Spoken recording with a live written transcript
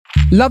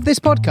Love this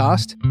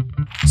podcast?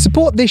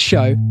 Support this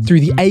show through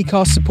the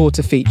Acast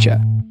supporter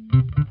feature.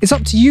 It's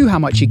up to you how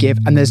much you give,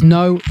 and there's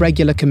no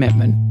regular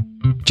commitment.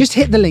 Just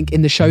hit the link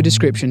in the show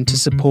description to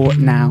support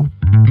now.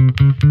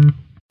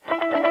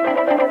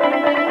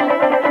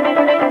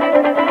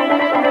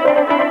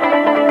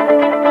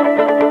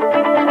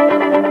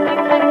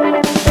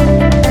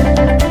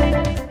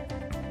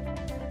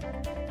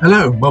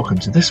 Hello and welcome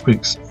to this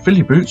week's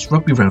Philly Boots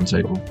Rugby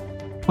Roundtable.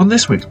 On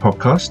this week's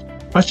podcast,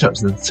 I chat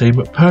to the team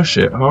at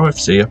Perthshire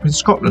RFC up in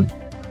Scotland,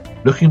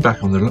 looking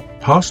back on the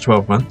past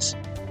 12 months,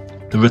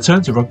 the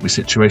return to rugby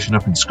situation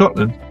up in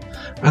Scotland,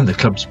 and the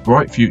club's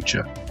bright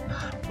future.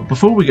 But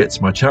before we get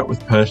to my chat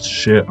with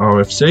Perthshire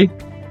RFC,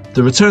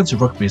 the return to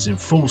rugby is in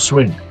full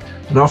swing,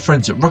 and our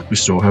friends at Rugby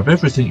Store have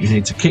everything you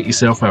need to kit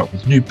yourself out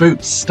with new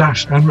boots,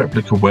 stash and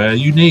replica wear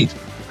you need.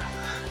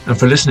 And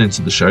for listening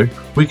to the show,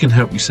 we can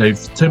help you save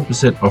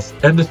 10% off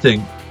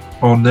anything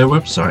on their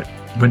website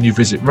when you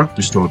visit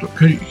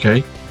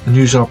rugbystore.co.uk and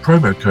use our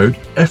promo code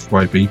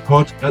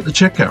FYBPod at the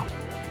checkout.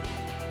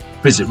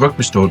 Visit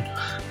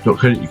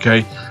rugbystore.co.uk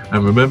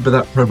and remember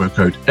that promo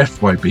code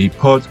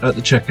FYBPod at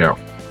the checkout.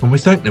 And we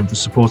thank them for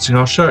supporting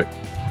our show.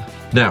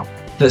 Now,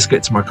 let's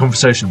get to my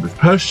conversation with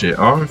Perthshire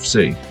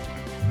RFC.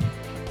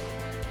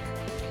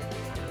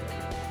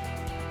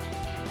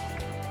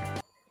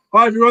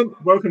 Hi everyone,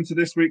 welcome to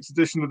this week's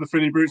edition of the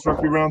Philly Boots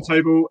Rugby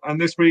Roundtable,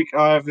 and this week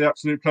I have the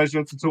absolute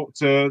pleasure to talk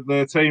to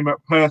the team at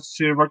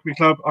Perthshire Rugby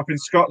Club up in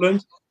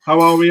Scotland.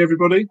 How are we,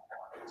 everybody?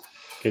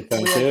 Good,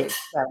 thank you.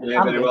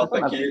 Yeah, very well,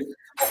 thank you.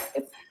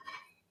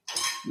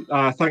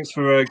 Thanks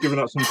for giving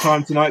up some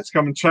time tonight to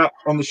come and chat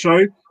on the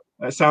show.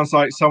 It sounds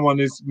like someone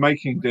is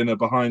making dinner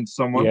behind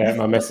someone. Yeah,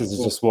 my missus has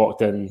just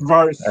walked in.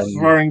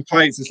 Throwing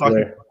plates. It's like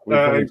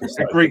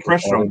a Greek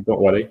restaurant. Don't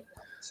worry.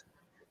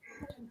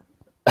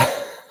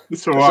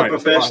 It's all right.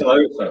 It's a professional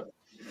outfit.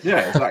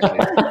 Yeah, exactly.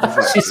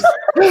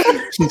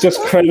 She's just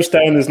crouched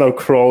down. There's no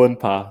crawling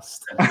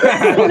past.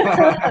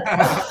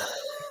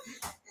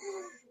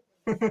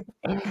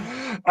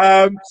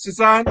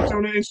 Suzanne, do you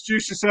want to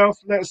introduce yourself?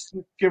 Let's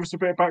give us a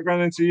bit of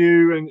background into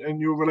you and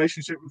your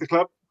relationship with the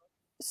club.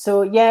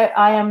 So, yeah,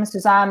 I am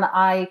Suzanne.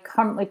 I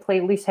currently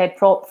play loose head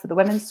prop for the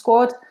women's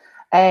squad.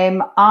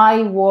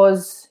 I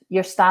was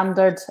your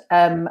standard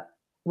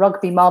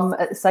rugby mum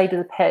at the side of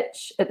the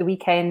pitch at the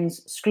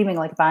weekends, screaming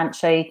like a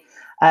banshee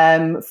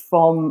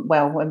from,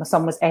 when my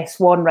son was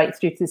S1 right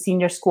through to the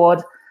senior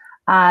squad.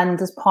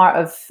 And as part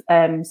of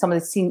some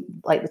of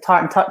the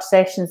Tart and Touch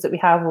sessions that we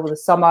have over the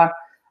summer,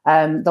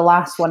 the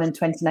last one in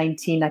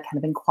 2019, I kind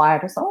of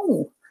inquired. I said,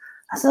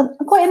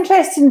 I'm quite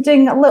interested in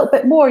doing a little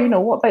bit more,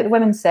 what about the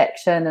women's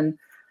section? And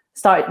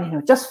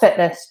started, just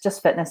fitness,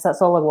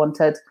 that's all I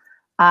wanted.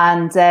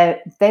 And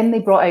then they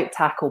brought out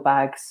tackle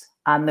bags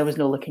and there was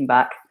no looking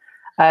back.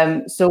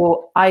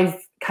 So I've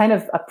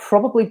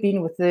probably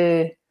been with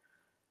the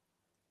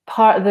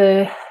part of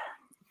the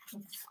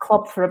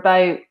club for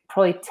about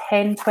probably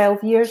 10,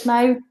 12 years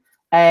now.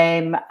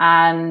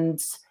 And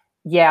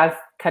yeah, I've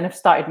kind of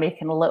started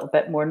making a little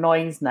bit more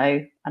noise now.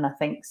 And I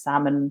think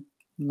Sam and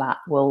Matt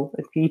will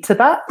agree to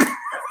that.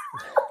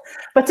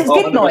 But it's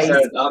good noise.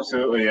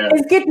 Absolutely, yeah.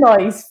 It's good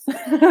noise.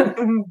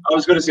 I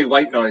was going to say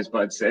white noise,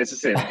 but it's the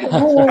same.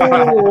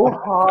 Oh,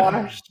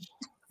 harsh.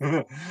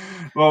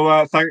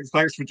 Well,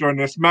 thanks for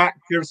joining us. Matt,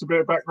 give us a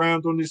bit of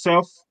background on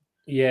yourself.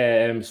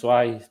 Yeah, so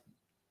I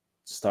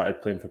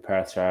started playing for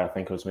Perthshire. I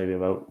think I was maybe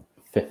about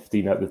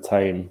 15 at the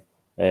time.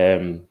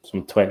 So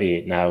I'm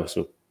 28 now,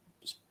 so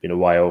it's been a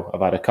while.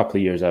 I've had a couple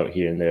of years out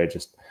here and there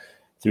just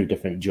through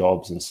different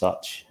jobs and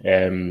such.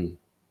 The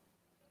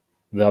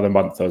other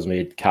month I was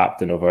made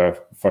captain of our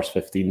first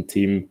 15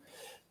 team.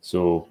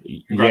 So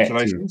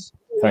congratulations.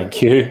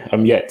 Thank you.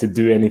 I'm yet to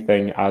do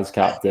anything as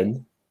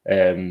captain.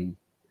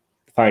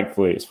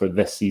 Thankfully, it's for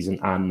this season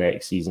and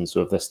next season.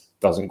 So if this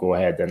doesn't go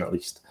ahead, then at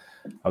least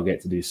I'll get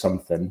to do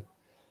something.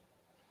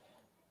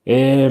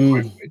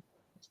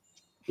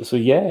 So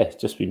yeah,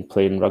 just been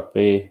playing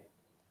rugby.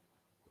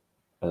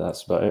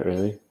 That's about it,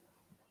 really.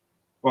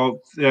 Well,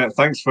 yeah,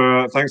 thanks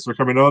for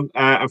coming on.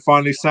 And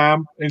finally,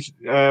 Sam,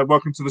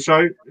 welcome to the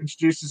show.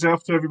 Introduce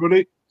yourself to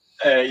everybody.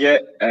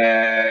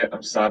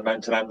 I'm Sam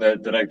Mountain. I'm the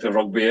director of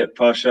rugby at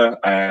Perthshire.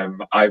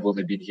 I've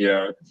only been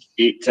here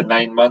 8 to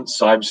 9 months,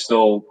 so I'm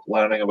still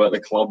learning about the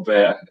club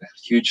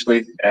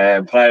hugely.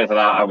 Prior to that,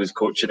 I was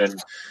coaching in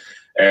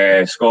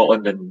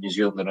Scotland and New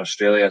Zealand and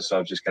Australia, so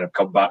I've just kind of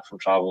come back from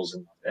travels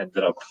and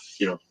ended up,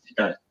 here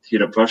at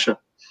Perthshire.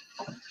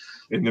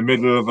 In the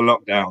middle of a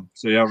lockdown,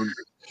 so you haven't.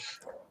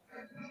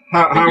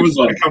 How was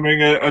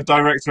becoming a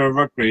director of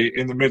rugby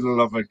in the middle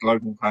of a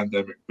global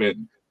pandemic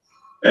been?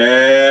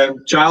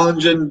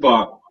 Challenging,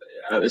 but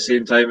at the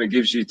same time, it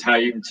gives you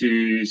time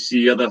to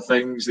see other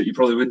things that you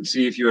probably wouldn't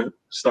see if you were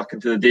stuck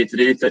into the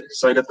day-to-day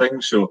side of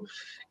things. So,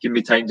 give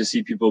me time to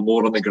see people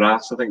more on the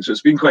grass, I think. So,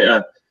 it's been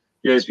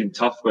it's been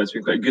tough, but it's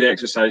been quite a good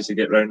exercise to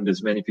get around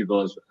as many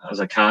people as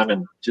I can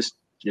and just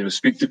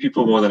speak to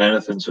people more than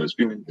anything. So it's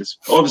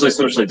obviously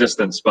socially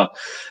distanced, but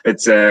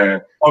it's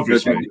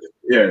obviously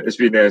it's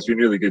been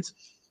really good.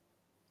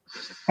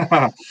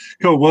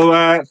 Cool.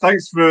 Well,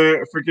 thanks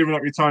for giving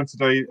up your time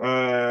today,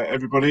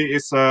 everybody.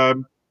 It's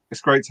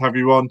great to have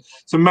you on.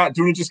 So, Matt,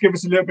 do you want to just give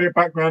us a little bit of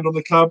background on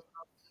the club?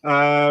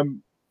 A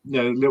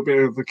little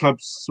bit of the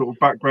club's sort of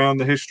background,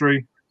 the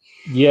history.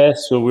 Yeah,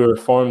 so we were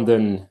formed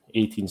in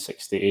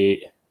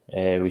 1868.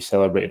 We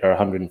celebrated our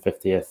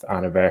 150th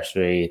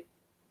anniversary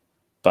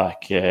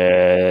back,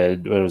 where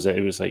was it?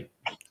 It was like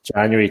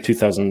January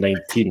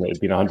 2019. It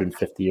had been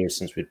 150 years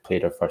since we'd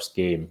played our first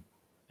game.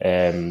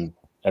 And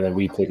then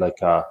we played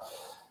like a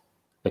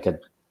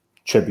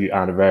tribute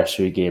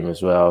anniversary game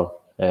as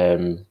well,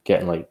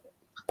 getting like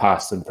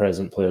past and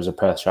present players of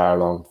Perthshire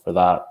along for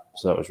that.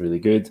 So that was really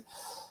good.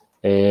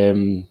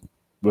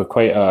 We're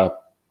quite a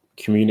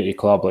community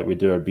club, like we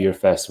do our beer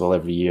festival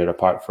every year,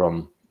 apart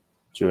from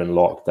during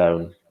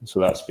lockdown. So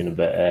that's been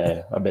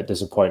a bit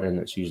disappointing.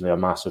 It's usually a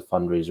massive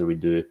fundraiser we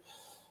do,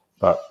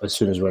 but as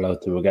soon as we're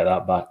allowed to, we'll get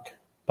that back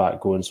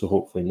going. So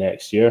hopefully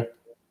next year.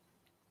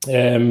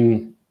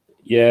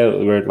 Yeah,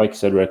 we're, like I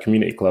said, we're a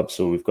community club,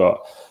 so we've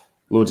got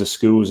loads of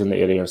schools in the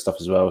area and stuff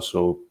as well.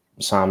 So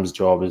Sam's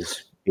job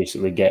is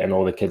basically getting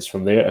all the kids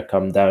from there to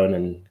come down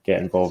and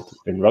get involved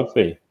in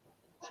rugby.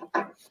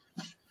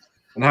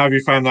 And how have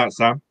you found that,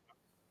 Sam?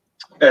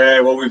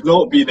 Well, we've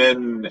not been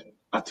in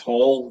at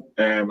all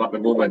at the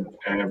moment.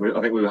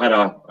 I think we've had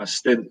a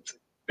stint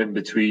in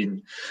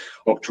between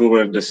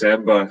October and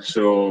December,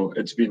 so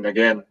it's been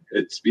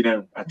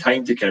a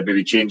time to kind of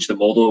maybe change the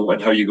model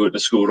and how you go into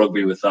school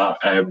rugby with that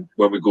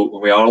when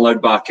we are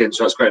allowed back in.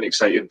 So that's quite an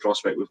exciting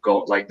prospect we've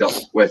got lined up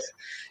with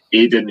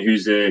Aidan,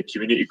 who's the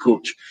community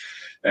coach.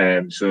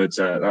 So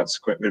that's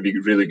going to be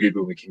really good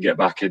when we can get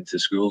back into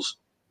schools.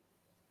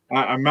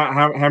 And Matt,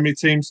 how many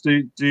teams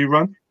do you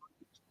run?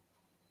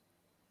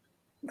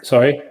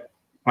 Sorry?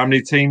 How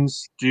many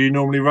teams do you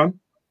normally run?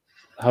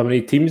 How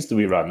many teams do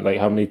we run? Like,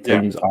 how many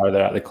teams are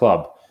there at the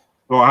club?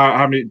 Well,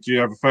 how many do you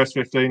have? A first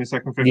 15, a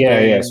second 15?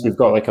 Yeah. So we've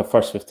got like a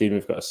first 15,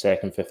 we've got a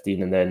second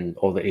 15, and then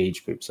all the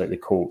age groups like the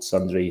Colts,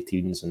 under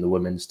 18s, and the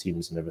women's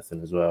teams and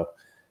everything as well.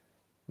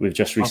 We've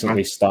just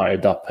recently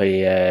started up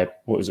a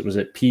Was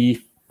it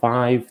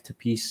P5 to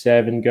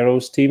P7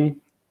 girls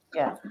team?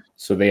 Yeah.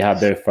 So they had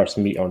their first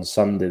meet on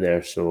Sunday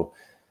there. So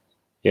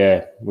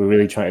yeah, we're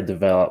really trying to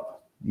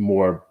develop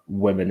more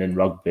women in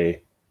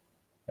rugby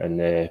and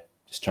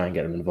just try and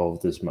get them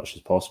involved as much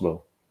as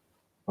possible.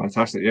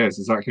 Fantastic. Yeah, it's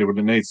exactly what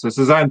it needs. So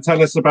Suzanne,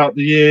 tell us about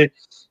the year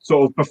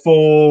sort of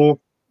before,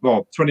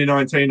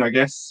 2019, I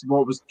guess.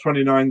 What was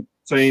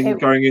 2019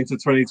 going into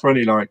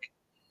 2020 like?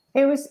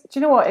 It was, do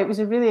you know what? It was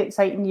a really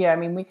exciting year. I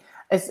mean, we,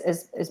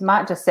 as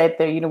Matt just said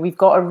there, we've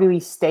got a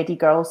really steady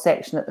girls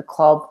section at the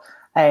club.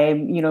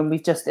 And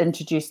we've just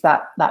introduced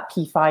that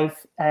P5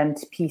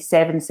 to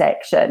P7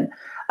 section.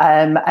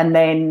 And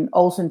then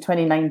also in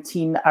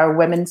 2019, our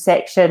women's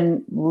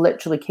section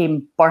literally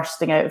came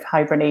bursting out of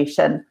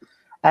hibernation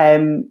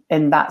in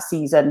that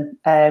season.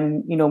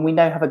 We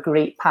now have a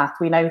great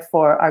pathway now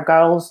for our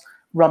girls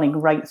running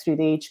right through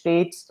the age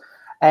grades.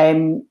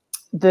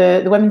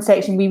 The women's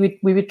section, we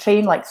would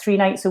train like 3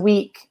 nights a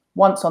week,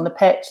 once on the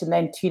pitch and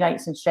then 2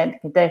 nights in strength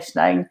and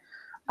conditioning.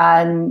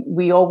 And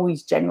we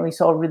always generally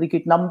saw really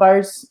good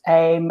numbers,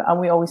 and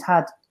we always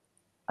had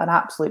an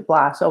absolute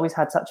blast, always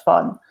had such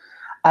fun.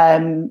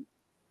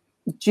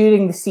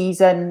 During the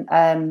season,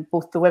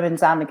 both the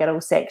women's and the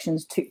girls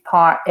sections took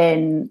part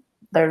in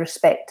their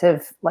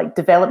respective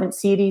development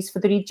series for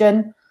the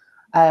region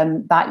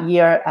that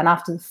year. And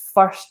after the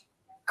first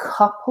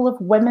couple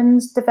of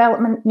women's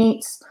development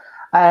meets,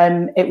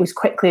 it was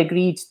quickly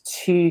agreed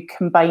to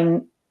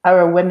combine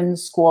our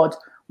women's squad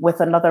with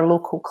another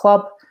local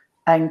club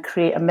and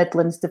create a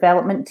Midlands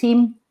development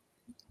team.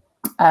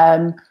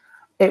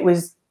 It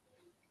was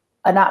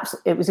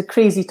a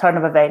crazy turn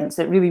of events.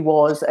 It really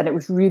was, and it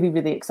was really,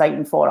 really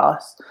exciting for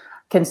us,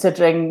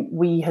 considering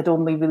we had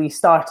only really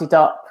started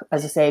up,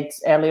 as I said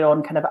earlier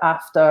on, kind of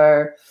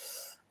after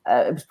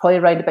it was probably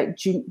around about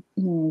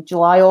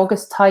July,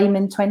 August time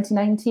in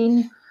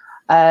 2019.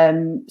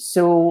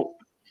 So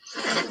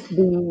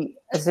we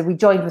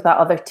joined with that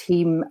other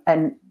team,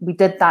 and we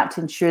did that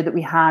to ensure that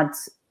we had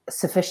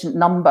sufficient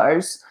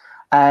numbers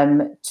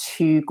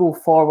to go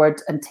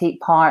forward and take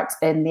part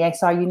in the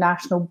SRU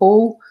National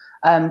Bowl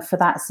for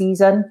that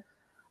season.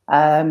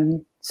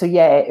 So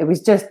yeah, it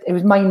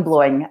was mind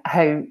blowing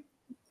how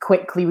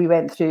quickly we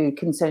went through.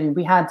 Considering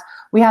we had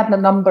a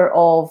number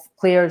of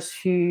players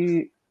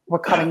who were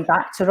coming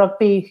back to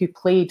rugby, who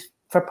played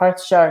for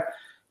Perthshire,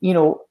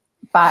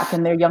 back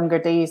in their younger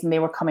days, and they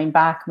were coming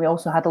back. We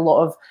also had a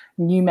lot of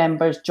new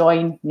members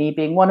join, me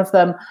being one of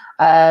them.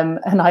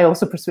 And I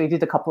also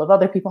persuaded a couple of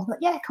other people. I'm like,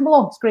 yeah, come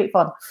along, it's great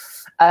fun.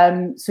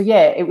 So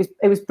yeah, it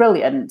was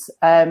brilliant.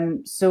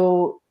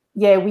 So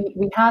yeah,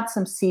 we had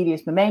some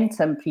serious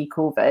momentum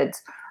pre-COVID.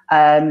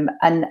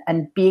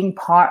 And being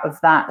part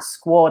of that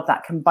squad,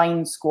 that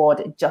combined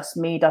squad, it just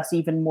made us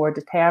even more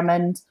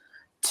determined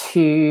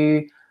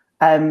to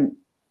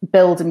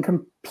build and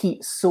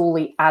compete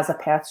solely as a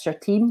Perthshire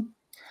team.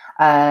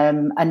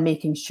 And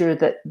making sure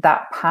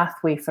that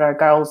pathway for our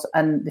girls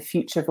and the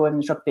future of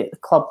women's rugby at the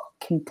club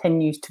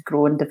continues to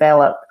grow and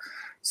develop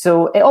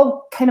So it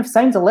all kind of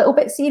sounds a little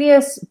bit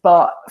serious,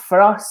 but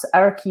for us,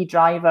 our key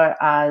driver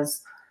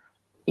as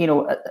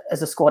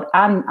as a squad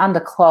and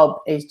a club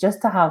is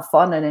just to have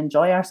fun and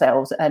enjoy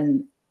ourselves.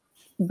 And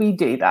we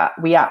do that.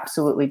 We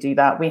absolutely do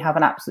that. We have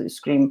an absolute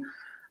scream.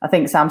 I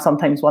think Sam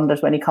sometimes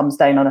wonders when he comes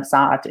down on a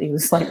Saturday, he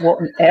was like, what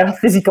on earth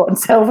has he got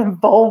himself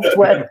involved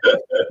with?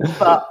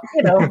 But,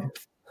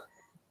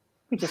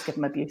 we just give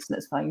him abuse and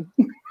it's fine.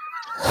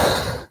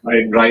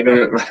 Right,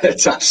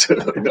 it's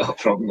absolutely not a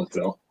problem at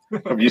all.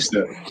 I'm used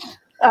to it.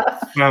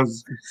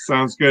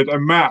 Sounds good.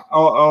 And Matt,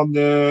 on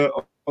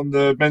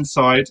the men's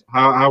side,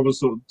 how was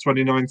sort of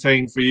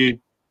 2019 for you?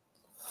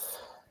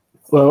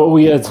 Well,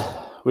 we had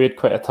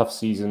quite a tough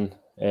season.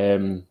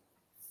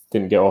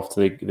 Didn't get off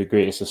to the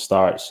greatest of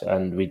starts,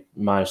 and we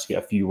managed to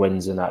get a few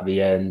wins in at the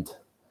end.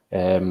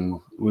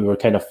 We were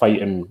kind of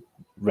fighting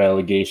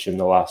relegation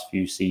the last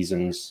few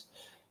seasons,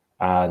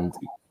 and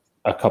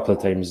a couple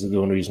of times the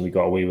only reason we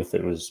got away with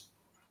it was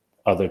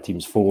other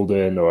teams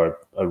folding or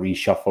a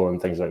reshuffle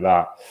and things like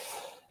that.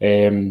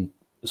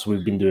 So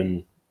we've been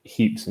doing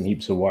heaps and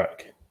heaps of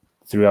work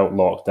throughout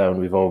lockdown.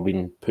 We've all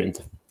been put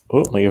into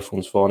my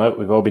earphone's falling out.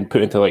 We've all been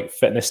put into like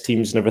fitness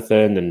teams and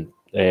everything,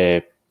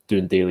 and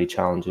doing daily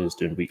challenges,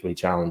 doing weekly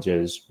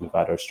challenges. We've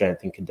had our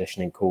strength and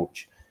conditioning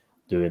coach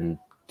doing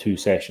 2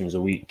 sessions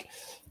a week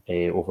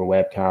over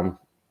webcam.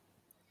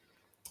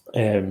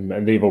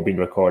 And they've all been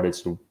recorded,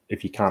 so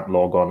if you can't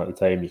log on at the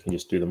time, you can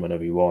just do them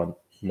whenever you want.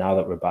 Now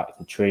that we're back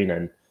to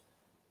training,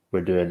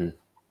 we're doing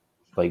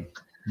like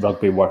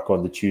rugby work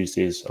on the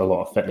Tuesdays, a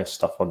lot of fitness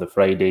stuff on the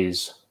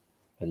Fridays,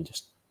 and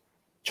just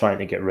trying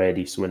to get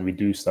ready so when we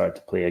do start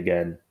to play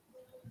again,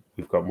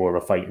 we've got more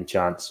of a fighting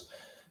chance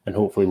and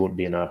hopefully won't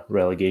be in a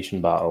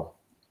relegation battle.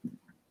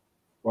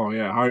 Well,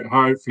 yeah,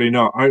 hopefully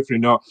not. Hopefully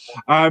not.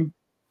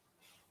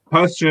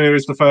 Perthshire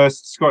is the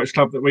first Scottish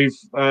club that we've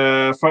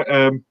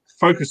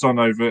focused on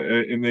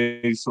over in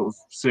these sort of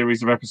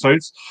series of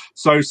episodes.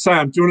 So,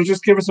 Sam, do you want to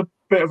just give us a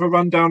bit of a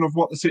rundown of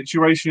what the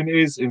situation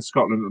is in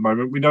Scotland at the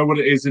moment? We know what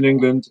it is in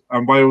England,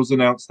 and Wales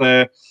announced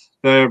their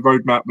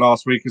roadmap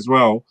last week as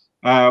well.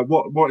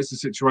 What is the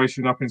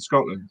situation up in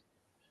Scotland?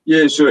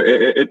 Yeah, so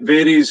it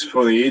varies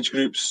for the age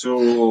groups.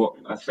 So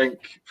I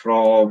think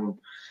from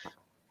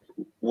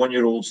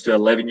 1-year-olds to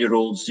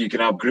 11-year-olds, you can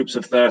have groups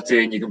of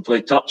 30 and you can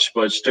play touch,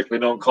 but it's strictly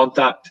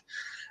non-contact.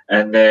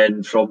 And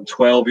then from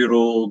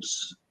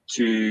 12-year-olds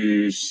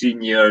to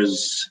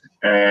seniors,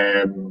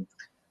 there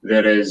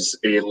is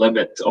a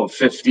limit of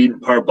 15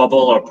 per bubble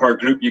or per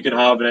group you can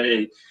have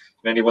in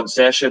any one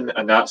session,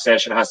 and that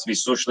session has to be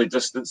socially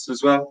distanced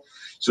as well.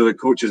 So the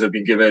coaches have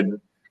been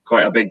given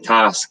quite a big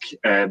task,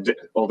 and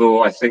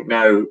although I think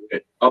now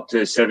up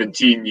to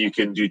 17 you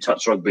can do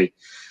touch rugby,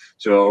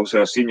 so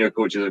also our senior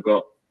coaches have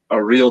got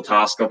a real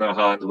task on their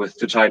hand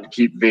to try and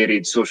keep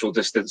varied social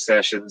distance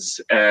sessions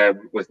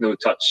with no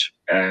touch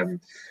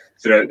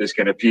throughout this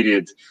kind of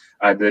period,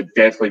 and they've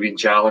definitely been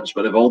challenged,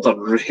 but they've all done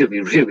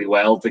really, really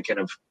well to kind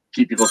of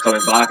keep people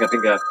coming back. I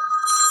think a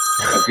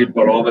good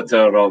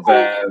barometer of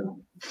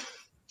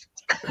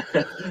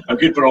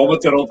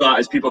that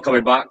is people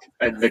coming back,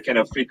 and the kind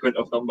of frequent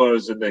of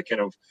numbers and the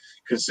kind of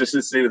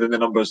consistency within the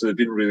numbers. So they've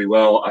been really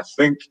well. I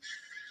think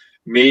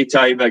May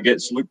time that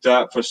gets looked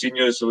at for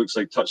seniors, so it looks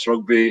like touch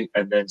rugby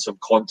and then some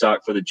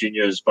contact for the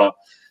juniors, but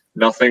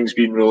nothing's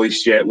been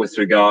released yet with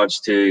regards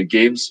to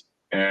games.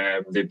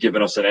 They've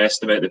given us an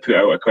estimate. They put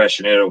out a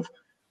questionnaire of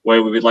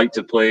where we would like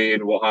to play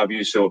and what have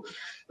you. So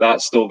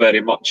that's still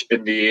very much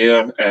in the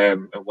air.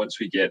 And once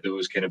we get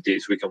those kind of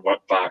dates, we can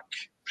work back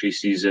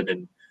pre-season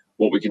and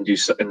what we can do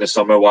in the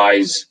summer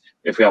wise,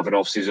 if we have an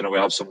off season or we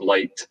have some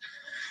light,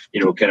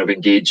 kind of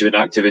engagement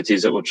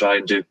activities that we'll try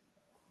and do.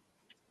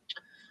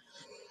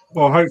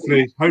 Well,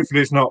 hopefully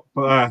it's not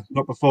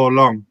before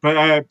long.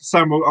 But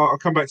Sam, I'll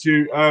come back to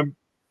you.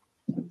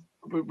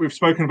 We've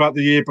spoken about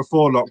the year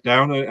before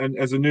lockdown, and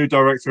as a new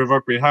director of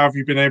rugby, how have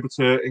you been able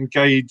to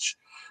engage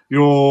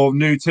your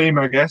new team,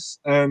 I guess,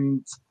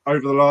 and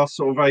over the last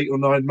sort of 8 or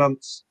 9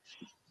 months?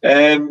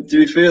 Do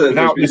you feel that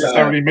without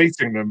necessarily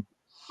meeting them?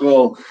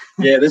 Well,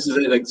 yeah, this is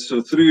it. Like,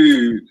 so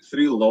through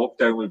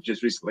lockdown, we've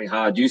just recently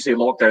had. You say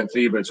lockdown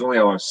 3, but it's only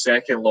our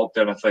second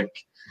lockdown, I think.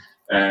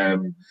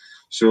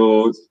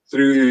 So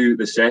through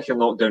the second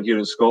lockdown here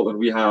in Scotland,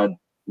 we had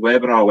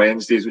webinar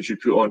Wednesdays, which we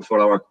put on for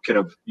our kind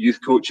of youth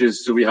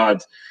coaches. So we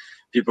had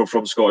people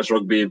from Scottish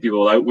Rugby and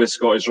people out with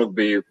Scottish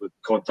Rugby, with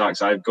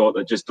contacts I've got,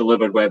 that just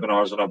delivered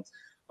webinars on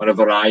a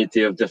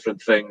variety of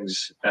different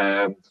things.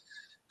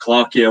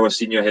 Clarkie, our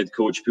senior head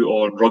coach, put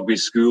on Rugby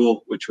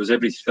School, which was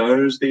every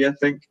Thursday, I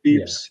think,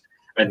 Beeps.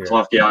 Yeah. And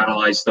Clarkie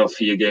analysed stuff.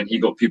 He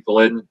got people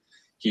in.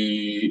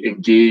 He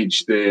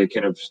engaged the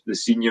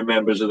senior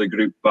members of the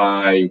group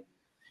by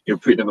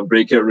putting them in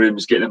breakout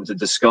rooms, getting them to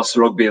discuss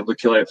rugby and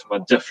look at it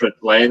from a different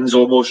lens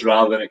almost,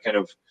 rather than it kind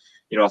of,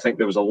 I think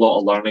there was a lot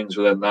of learnings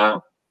within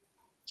that.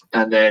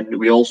 And then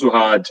we also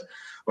had,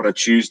 on a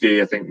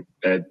Tuesday, I think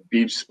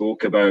Beebs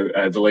spoke about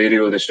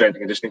Valerio, the strength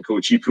and conditioning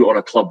coach. He put on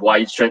a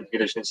club-wide strength and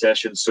conditioning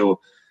session,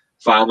 so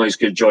families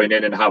could join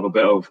in and have a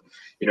bit of,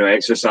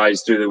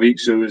 exercise through the week.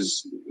 So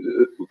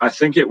I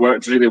think it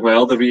worked really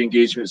well, the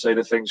re-engagement side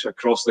of things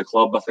across the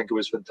club. I think it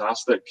was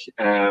fantastic.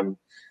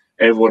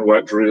 Everyone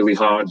worked really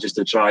hard just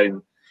to try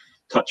and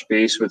touch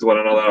base with one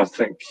another. I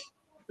think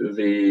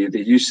the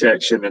youth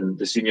section and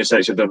the senior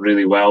section done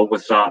really well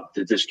with that.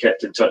 They just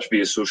kept in touch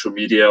via social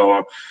media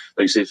or,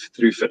 like I say,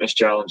 through fitness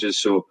challenges.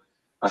 So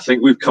I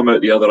think we've come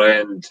out the other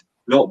end,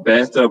 not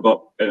better,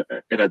 but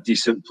in a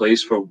decent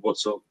place for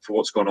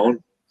what's going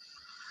on.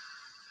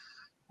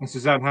 And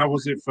Suzanne, how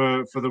was it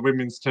for the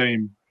women's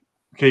team,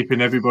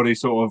 keeping everybody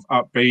sort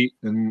of upbeat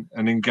and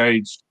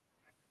engaged?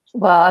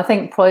 Well, I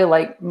think probably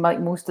like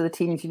most of the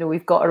teams,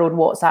 we've got our own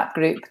WhatsApp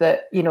group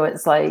that,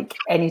 it's like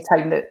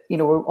anytime that,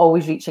 we're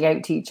always reaching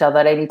out to each other,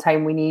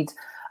 anytime we need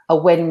a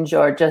whinge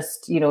or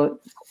just,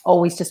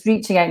 always just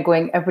reaching out and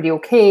going, everybody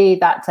okay,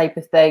 that type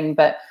of thing.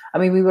 But I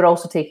mean, we were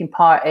also taking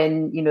part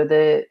in,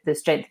 the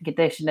strength and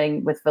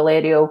conditioning with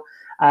Valerio.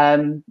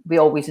 We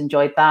always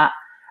enjoyed that.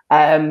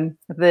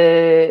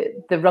 The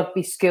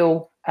rugby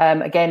school,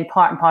 again,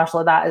 part and parcel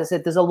of that is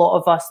that there's a lot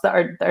of us that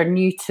are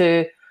new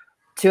to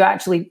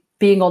actually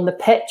being on the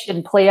pitch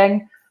and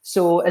playing.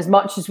 So as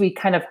much as we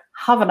kind of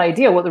have an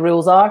idea what the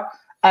rules are,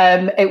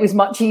 it was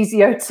much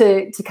easier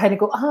to kind of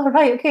go,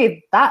 right,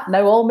 okay, that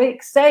now all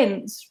makes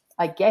sense.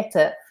 I get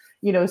it.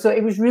 So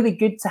it was really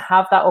good to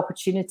have that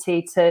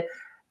opportunity to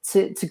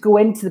go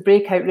into the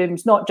breakout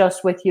rooms, not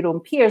just with your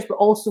own peers, but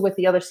also with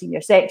the other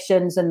senior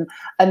sections and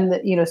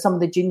some of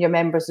the junior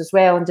members as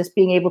well, and just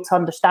being able to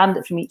understand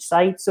it from each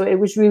side. So it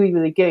was really,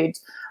 really good.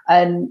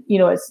 And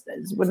it's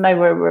now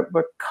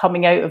we're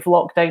coming out of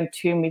lockdown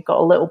too, and we've got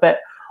a little bit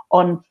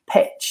on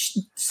pitch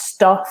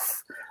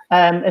stuff.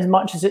 As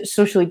much as it's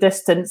socially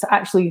distanced,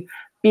 actually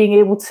being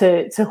able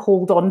to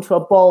hold on to a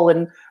ball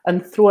and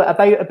throw it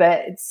about a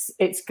bit,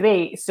 it's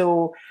great.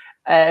 So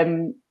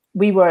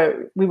we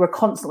were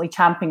constantly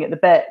champing at the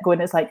bit, going,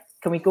 it's like,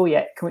 can we go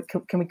yet? Can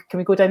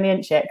we go down the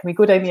inch yet? Can we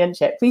go down the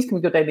inch yet? Please, can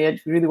we go down the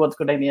inch? We really want to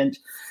go down the inch.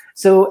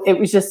 So it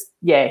was just,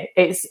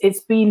 it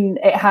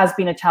has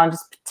been a challenge,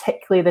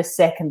 particularly this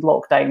second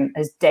lockdown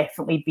has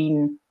definitely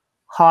been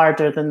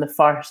harder than the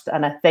first.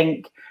 And I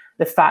think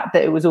the fact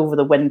that it was over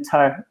the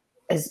winter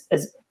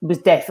was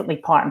definitely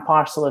part and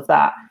parcel of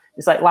that.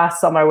 It's like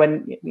last summer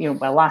when,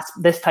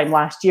 this time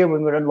last year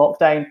when we were in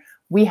lockdown,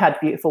 we had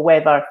beautiful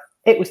weather.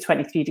 It was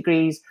 23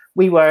 degrees.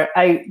 We were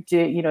out,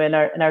 in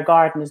our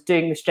gardens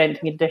doing the strength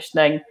and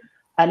conditioning,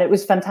 and it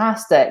was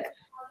fantastic.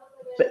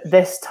 But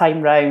this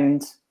time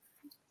round,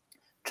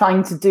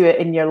 trying to do it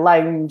in your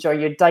lounge or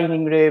your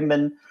dining room,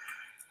 and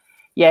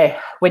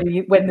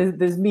when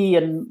there's me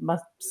and my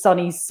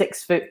sonny's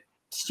 6 foot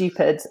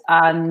stupid,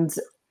 and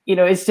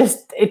it's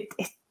just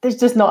there's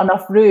just not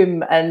enough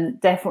room, and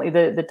definitely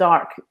the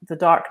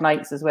dark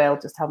nights as well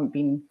just haven't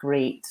been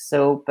great.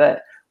 So,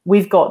 but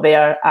we've got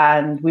there,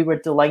 and we were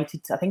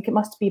delighted. I think it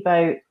must be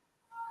about.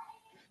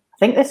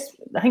 I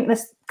think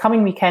this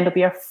coming weekend will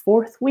be our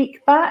 4th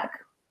week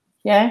back.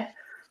 Yeah,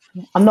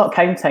 I'm not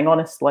counting,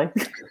 honestly.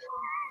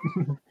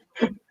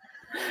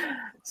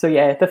 So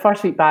yeah, the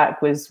first week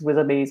back was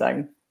amazing.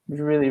 It was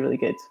really, really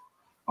good.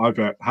 I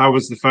bet. How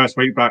was the first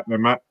week back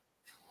then, Matt?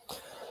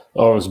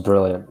 Oh, it was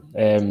brilliant.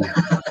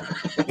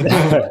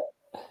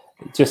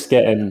 Just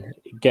getting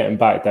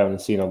back down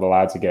and seeing all the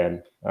lads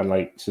again, and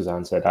like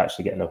Suzanne said,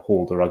 actually getting to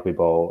hold a rugby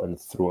ball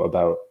and throw it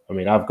about. I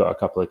mean, I've got a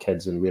couple of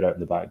kids and we're out in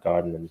the back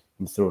garden and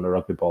I'm throwing a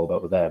rugby ball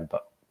about with them,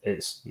 but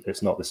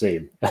it's not the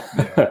same.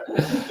 Yeah.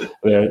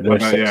 I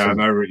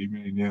know what you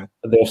mean. Yeah,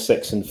 they're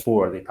 6 and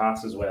 4. They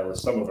pass as well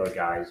as some of our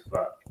guys,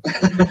 but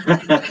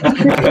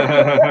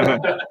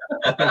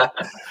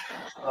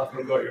I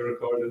forgot you're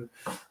recording.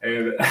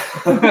 Yeah,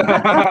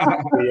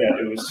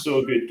 it was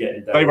so good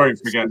getting down. They won't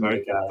forget, though.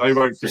 They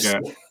won't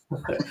forget.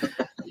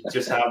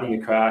 Just having the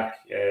crack.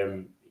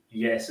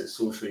 Yes, it's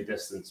socially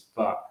distanced,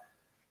 but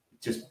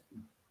just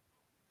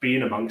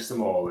being amongst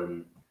them all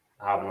and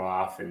having a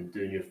laugh and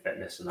doing your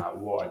fitness and that,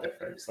 what a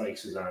difference. Like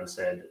Suzanne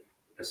said,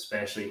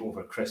 especially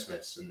over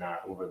Christmas and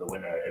that, over the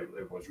winter,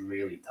 it was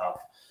really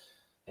tough.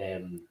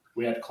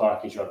 We had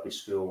Clarkie's rugby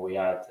school. We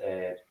had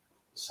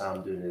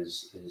Sam doing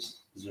his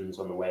Zooms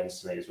on the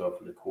Wednesday night as well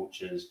for the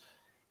coaches.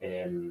 But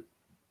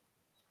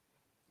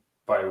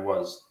it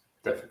was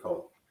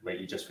difficult. Like,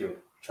 you just feel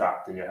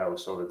trapped in your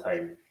house all the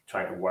time,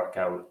 trying to work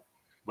out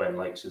when,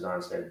 like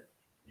Suzanne said,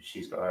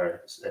 she's got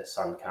her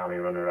son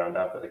Cammy running around,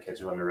 I've got the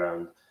kids running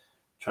around,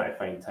 trying to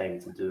find time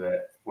to do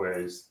it.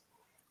 Whereas,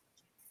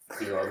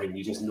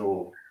 you just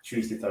know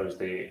Tuesday,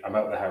 Thursday, I'm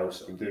out of the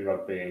house, I'm doing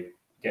rugby,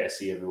 get to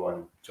see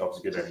everyone,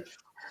 job's good in.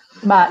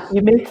 Matt,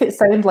 you make it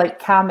sound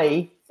like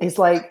Cammy is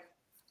like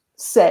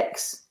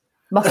 6.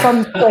 My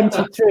son's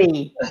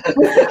 23.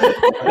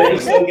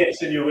 It still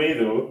gets in your way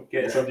though,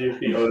 gets under your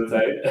feet all the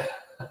time.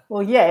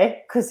 Well, yeah,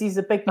 because he's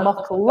a big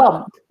muckle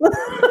lump.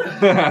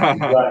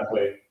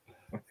 Exactly.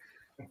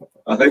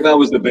 I think that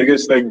was the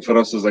biggest thing for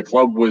us as a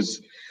club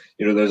was,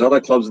 there's other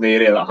clubs in the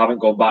area that haven't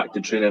gone back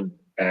to training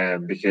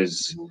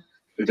because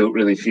they don't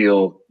really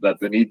feel that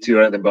they need to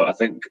or anything. But I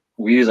think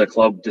we as a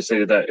club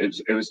decided that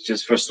it was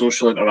just for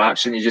social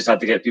interaction. You just had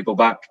to get people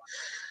back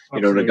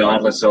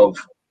regardless of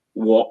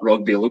what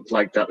rugby looked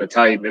like at the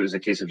time, it was a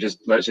case of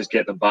let's just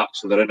get them back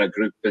so they're in a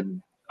group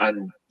and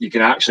you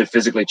can actually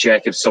physically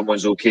check if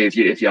someone's okay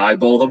if you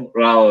eyeball them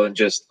rather than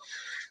just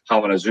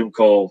having a Zoom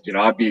call.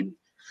 I've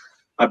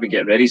been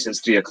getting ready since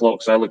 3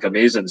 o'clock, so I look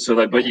amazing. So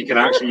but you can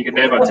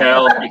never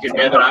tell. You can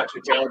never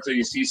actually tell until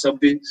you see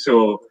somebody.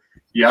 So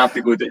you have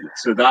to go.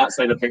 So that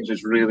side of things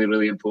is really,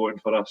 really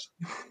important for us.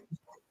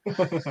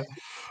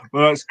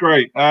 Well, that's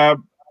great.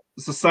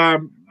 So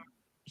Sam,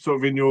 sort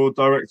of in your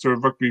director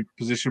of rugby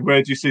position,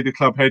 where do you see the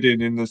club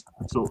heading in the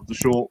sort of the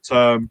short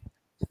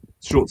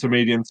to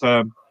medium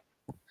term?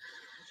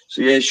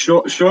 So yeah,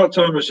 short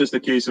term is just a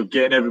case of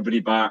getting everybody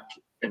back,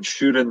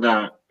 ensuring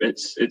that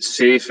it's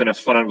safe and a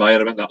fun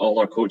environment that all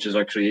our coaches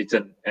are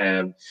creating.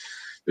 The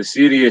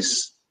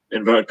serious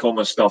inverted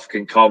commas stuff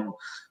can come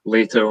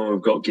later when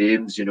we've got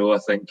games. I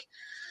think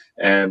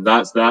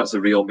that's the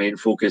real main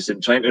focus,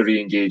 and trying to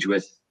re-engage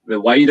with the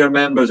wider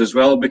members as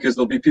well, because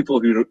there'll be people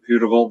who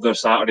revolve their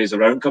Saturdays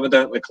around coming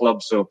down to the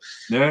club. So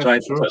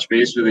trying to touch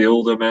base with the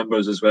older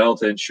members as well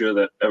to ensure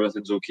that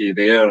everything's okay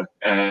there.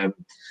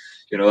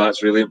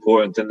 That's really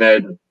important. And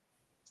then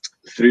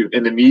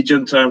in the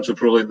medium term, so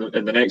probably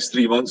in the next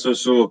 3 months or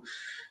so,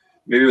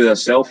 maybe with a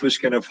selfish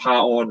kind of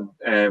hat on,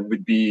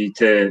 would be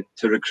to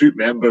recruit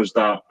members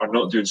that are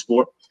not doing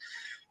sport,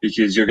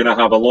 because you're going to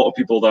have a lot of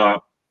people that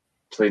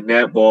play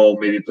netball,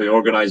 maybe play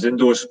organised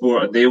indoor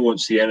sport, and they won't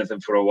see anything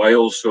for a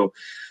while. So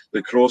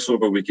the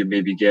crossover we can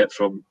maybe get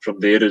from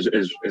there is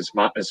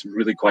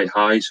really quite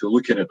high. So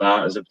looking at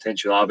that as a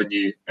potential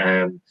avenue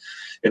in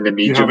the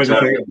medium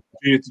term.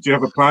 Do you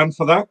have a plan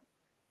for that?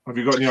 Have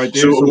you got any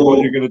ideas of what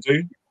you're going to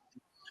do?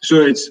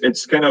 So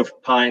it's kind of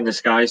pie in the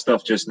sky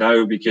stuff just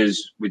now,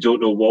 because we don't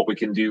know what we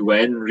can do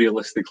when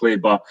realistically.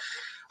 But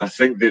I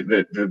think that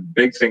the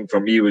big thing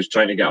for me was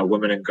trying to get a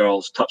women and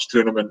girls touch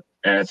tournament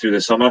through the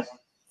summer.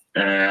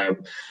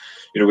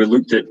 We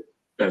looked at,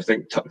 I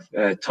think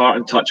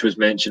Tartan Touch was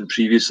mentioned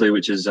previously,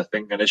 which is I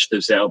think an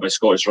initiative set up by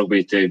Scottish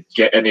Rugby to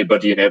get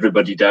anybody and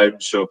everybody down.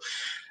 So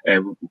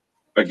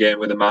again,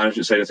 with the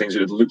management side of things, it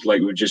would look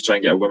like we would just try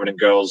and get a women and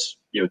girls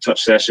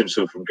touch session,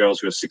 so from girls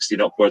who are 16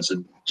 upwards,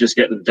 and just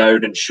get them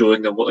down and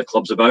showing them what the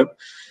club's about.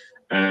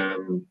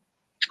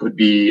 Would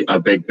be a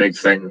big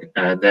thing.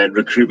 And then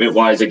recruitment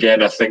wise,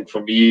 again, I think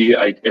for me,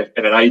 in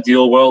an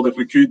ideal world, if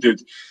we could,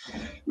 it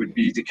would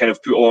be to kind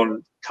of put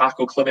on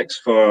tackle clinics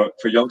for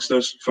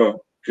youngsters,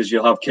 because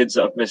you'll have kids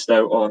that have missed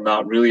out on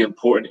that really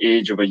important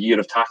age of a year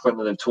of tackling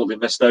and they've totally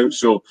missed out.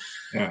 So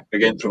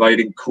again,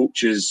 providing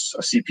coaches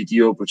a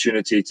CPD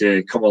opportunity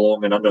to come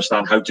along and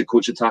understand how to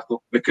coach a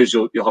tackle, because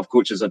you'll have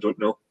coaches that don't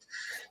know.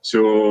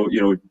 So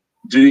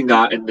doing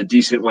that in the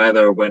decent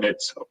weather, when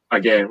it's,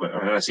 again, when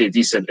I say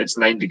decent, it's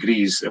 9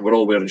 degrees and we're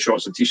all wearing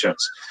shorts and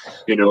t-shirts,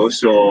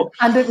 so.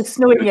 And it was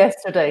snowing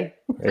yesterday.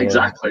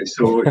 Exactly.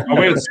 So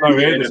we had snow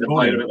here this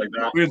morning. Like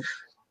that.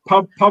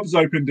 Pubs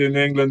opened in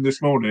England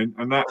this morning,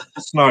 and that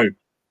snow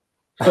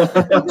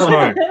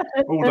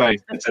all day.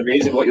 It's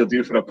amazing what you'll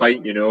do for a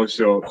pint,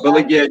 So,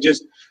 but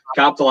just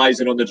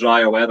capitalising on the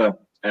drier weather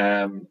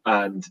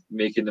and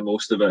making the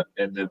most of it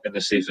in the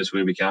safest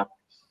way we can.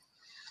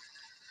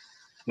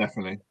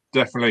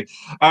 Definitely.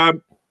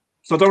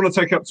 So I don't want to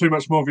take up too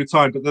much more of your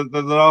time, but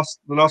the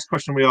last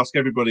question we ask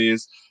everybody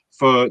is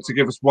to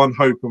give us one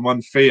hope and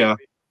one fear,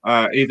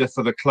 either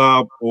for the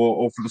club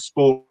or for the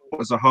sport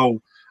as a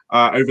whole,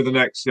 over the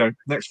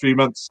next few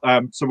months.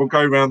 So we'll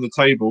go around the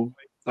table.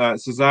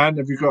 Suzanne,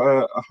 have you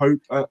got a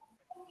hope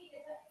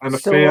and a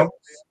fear?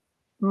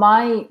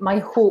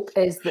 My hope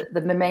is that the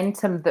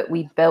momentum that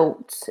we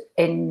built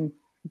in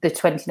the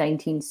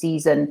 2019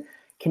 season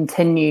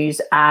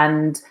continues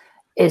and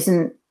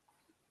isn't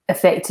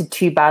affected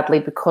too badly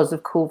because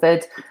of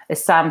COVID.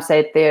 As Sam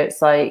said there,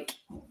 it's like,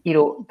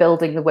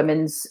 building the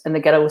women's and the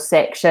girls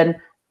section,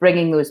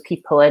 bringing those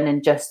people in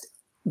and just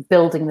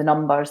building the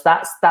numbers.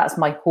 That's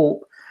my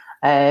hope.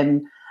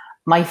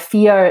 My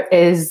fear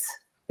is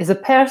a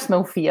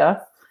personal fear,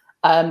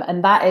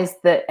 and that is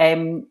that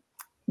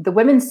the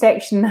women's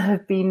section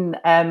have been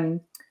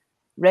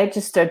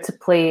registered to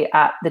play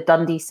at the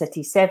Dundee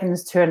City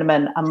Sevens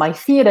tournament, and my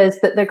fear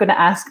is that they're going to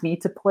ask me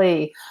to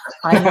play.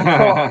 I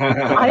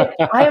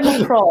am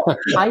a prop.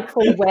 I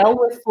play well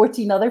with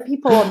 14 other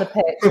people on the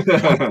pitch.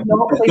 I do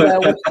not play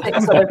well with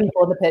 6 other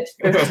people on the pitch.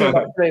 There's too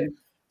much room.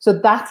 So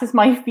that is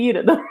my fear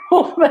at the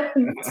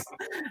moment.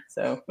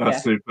 So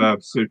that's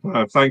superb.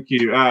 Thank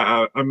you.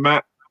 And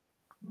Matt?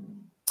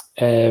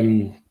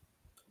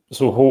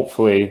 So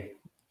hopefully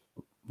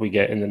we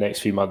get in the next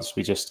few months,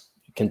 we just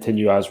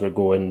continue as we're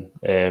going.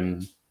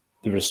 The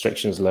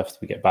restrictions lift,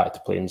 we get back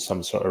to playing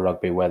some sort of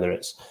rugby, whether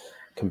it's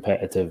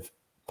competitive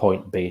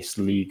point-based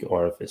league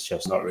or if it's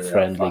just not really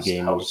friendly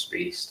games.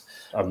 Based.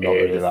 I'm not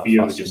really that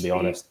fussed, to be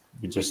honest.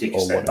 We just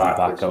all want to be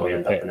back out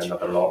on the pitch.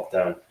 Another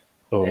lockdown.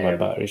 Oh, my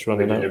battery's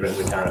running out.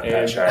 We can't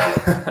pitch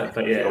out.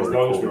 But yeah, as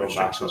long as we're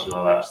restrictions and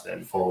all that,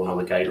 then following all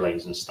the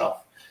guidelines and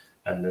stuff,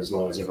 and as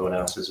long as everyone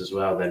else is as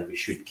well, then we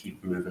should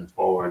keep moving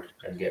forward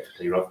and get to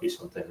play rugby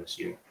sometime this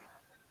year.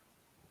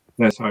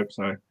 Let's hope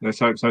so.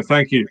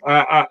 Thank you.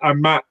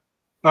 And Matt,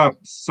 Oh,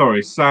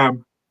 sorry,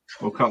 Sam.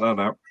 We'll cut that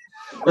out.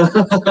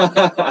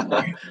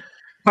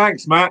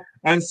 Thanks, Matt.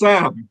 And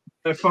Sam,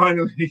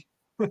 finally.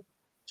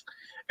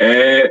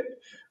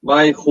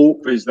 My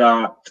hope is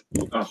that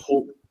I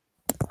hope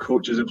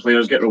coaches and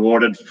players get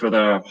rewarded for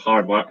their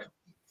hard work.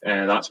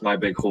 That's my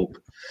big hope.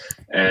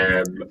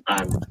 And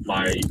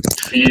my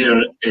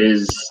fear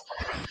is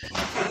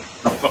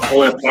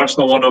probably a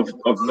personal one of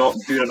not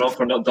doing enough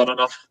or not done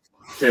enough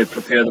to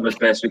prepare them as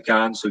best we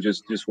can. So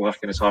just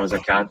working as hard as I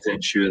can to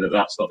ensure that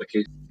that's not the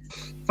case.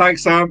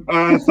 Thanks, Sam.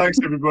 Thanks,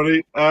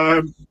 everybody.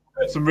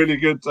 Some really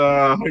good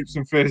hopes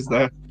and fears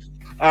there.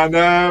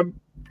 And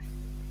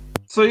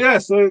so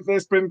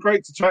it's been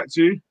great to chat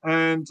to you,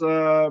 and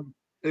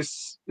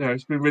it's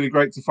been really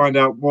great to find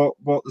out what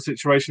the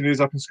situation is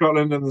up in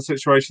Scotland and the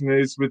situation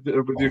is with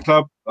your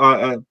club.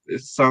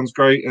 It sounds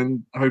great,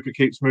 and I hope it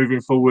keeps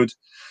moving forward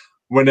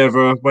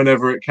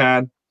whenever it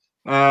can.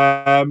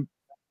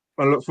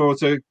 I look forward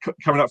to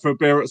coming up for a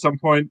beer at some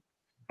point.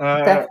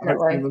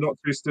 Hopefully in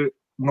the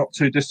not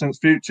too distant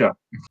future.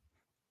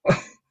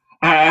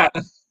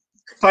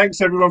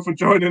 Thanks everyone for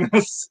joining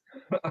us.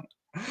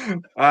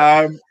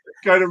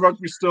 Go to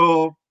Rugby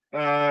Store,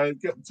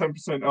 get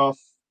 10% off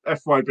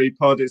FYB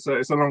Pod. It's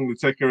along the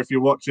ticker if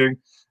you're watching.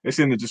 It's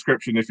in the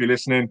description if you're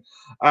listening.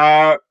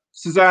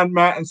 Suzanne,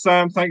 Matt, and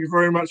Sam, thank you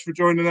very much for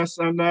joining us,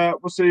 and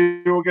we'll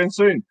see you again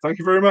soon. Thank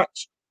you very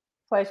much.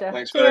 Pleasure.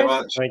 Thanks very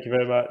much. Thank you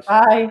very much.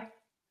 Bye.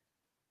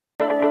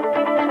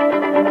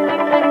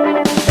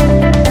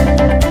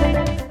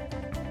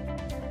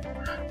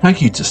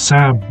 Thank you to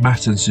Sam,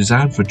 Matt and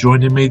Suzanne for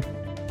joining me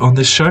on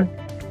this show.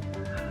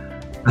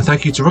 And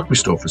thank you to Rugby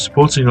Store for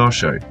supporting our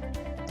show.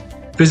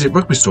 Visit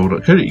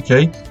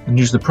rugbystore.co.uk and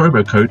use the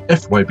promo code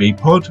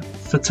FYBPOD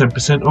for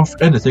 10% off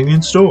anything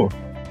in store.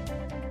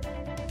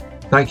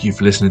 Thank you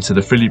for listening to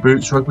the Philly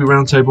Boots Rugby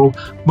Roundtable.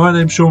 My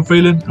name's Sean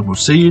Phelan, and we'll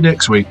see you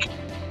next week.